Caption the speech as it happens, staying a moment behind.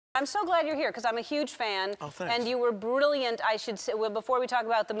I'm so glad you're here, because I'm a huge fan. Oh, thanks. And you were brilliant, I should say, well, before we talk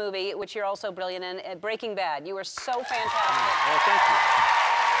about the movie, which you're also brilliant in, Breaking Bad. You were so fantastic. Well, thank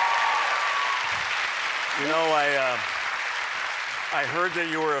you. You know, I heard that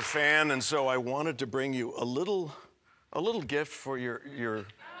you were a fan, and so I wanted to bring you a little gift for your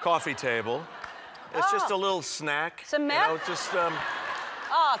coffee table. It's just a little snack. Some meth? You know, just,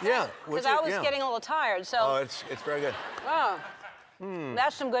 Oh, yeah. Because I was getting a little tired, so... Oh, it's very good. Oh.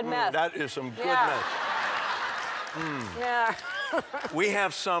 That's some good meth. That is some good meth. Yeah. We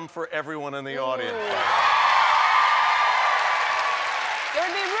have some for everyone in the audience. It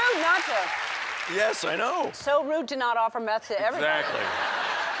would be rude not to. Yes, I know. So rude to not offer meth to everybody. Exactly.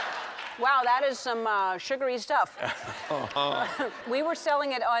 Wow, that is some sugary stuff. We were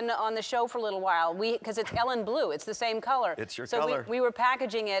selling it on the show for a little while. Because it's Ellen Blue. It's the same color. It's your So color. we were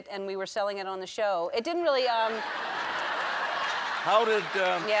packaging it and we were selling it on the show. It didn't really.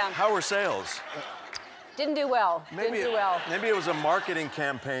 How were sales? Didn't do well. Didn't do well. Maybe it was a marketing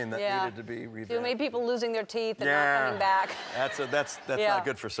campaign that needed to be revamped. Too many people losing their teeth and not coming back. That's not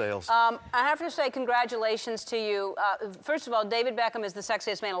good for sales. I have to say congratulations to you. First of all, David Beckham is the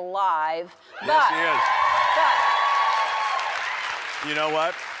sexiest man alive. Yes, he is. But you know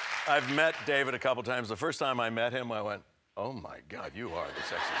what? I've met David a couple times. The first time I met him, I went, "Oh my God, you are the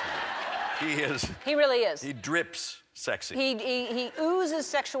sexiest man." He is. He really is. He drips sexy. He oozes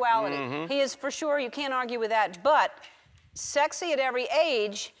sexuality. He is, for sure, you can't argue with that, but sexy at every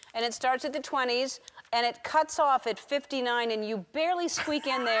age, and it starts at the 20s, and it cuts off at 59, and you barely squeak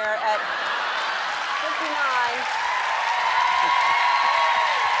in there at 59.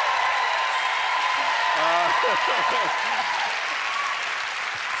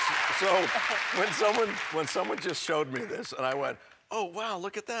 So when someone just showed me this, and I went, "Oh, wow,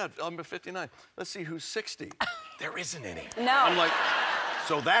 look at that. I'm a 59. Let's see who's 60. There isn't any." No. I'm like,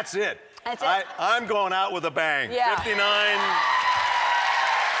 so that's it. That's it. I'm going out with a bang. Yeah. 59.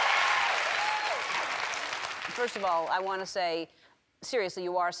 First of all, I want to say, seriously,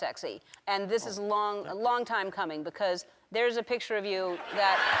 you are sexy. And this is a long time coming, because there's a picture of you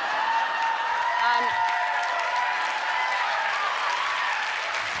that...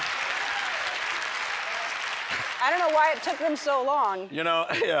 I don't know why it took them so long. You know,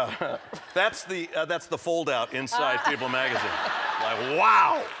 yeah. That's the fold-out inside People magazine. Like,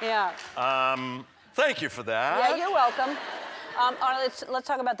 wow. Yeah. Thank you for that. Yeah, you're welcome. All right, let's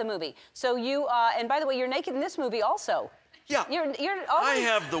talk about the movie. So you, and by the way, you're naked in this movie also. Yeah. You're I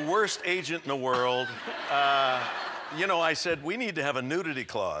have the worst agent in the world. You know, I said, we need to have a nudity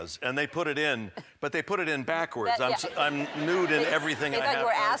clause, and they put it in, but they put it in backwards. I'm nude in everything I have. It's like you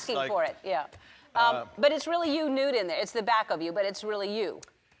were asking for it, yeah. But it's really you nude in there. It's the back of you, but it's really you.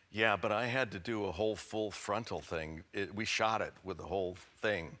 Yeah, but I had to do a whole full frontal thing. We shot it with the whole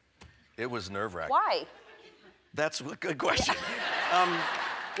thing. It was nerve-wracking. Why? That's a good question.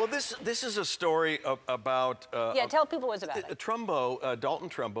 Well, this is a story about... yeah, tell people what's about it. Trumbo, Dalton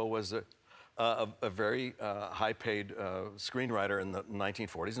Trumbo was a very high-paid screenwriter in the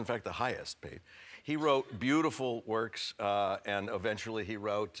 1940s. In fact, the highest paid. He wrote beautiful works, and eventually he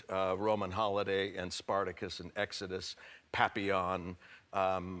wrote Roman Holiday and Spartacus and Exodus, Papillon,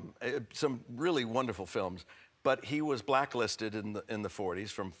 some really wonderful films. But he was blacklisted in the 40s,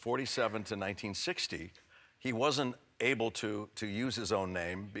 from 47 to 1960. He wasn't able to use his own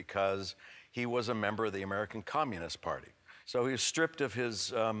name because he was a member of the American Communist Party. So he was stripped of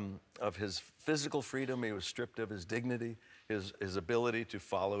his physical freedom. He was stripped of his dignity, his ability to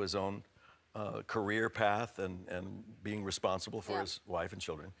follow his own career path and being responsible for his wife and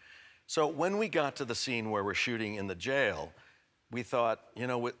children. So when we got to the scene where we're shooting in the jail, we thought, you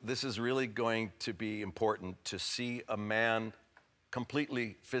know, this is really going to be important to see a man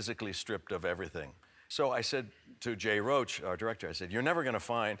completely physically stripped of everything. So I said to Jay Roach, our director, I said, you're never going to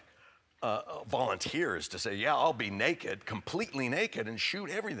find volunteers to say, yeah, I'll be naked, completely naked, and shoot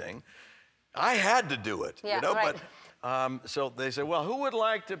everything. I had to do it, you know, right. But so they said, well, who would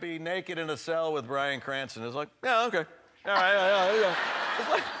like to be naked in a cell with Bryan Cranston? It's like, yeah, okay. All right, yeah. It's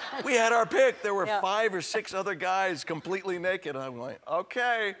like, we had our pick. There were 5 or 6 other guys completely naked. And I'm like,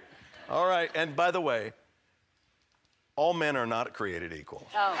 okay, all right. And by the way, all men are not created equal.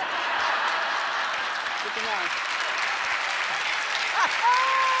 Oh. Good to know.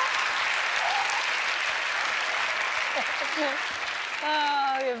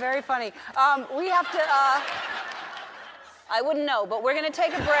 Oh, you're very funny. We have to, I wouldn't know, but we're going to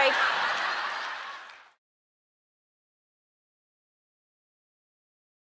take a break.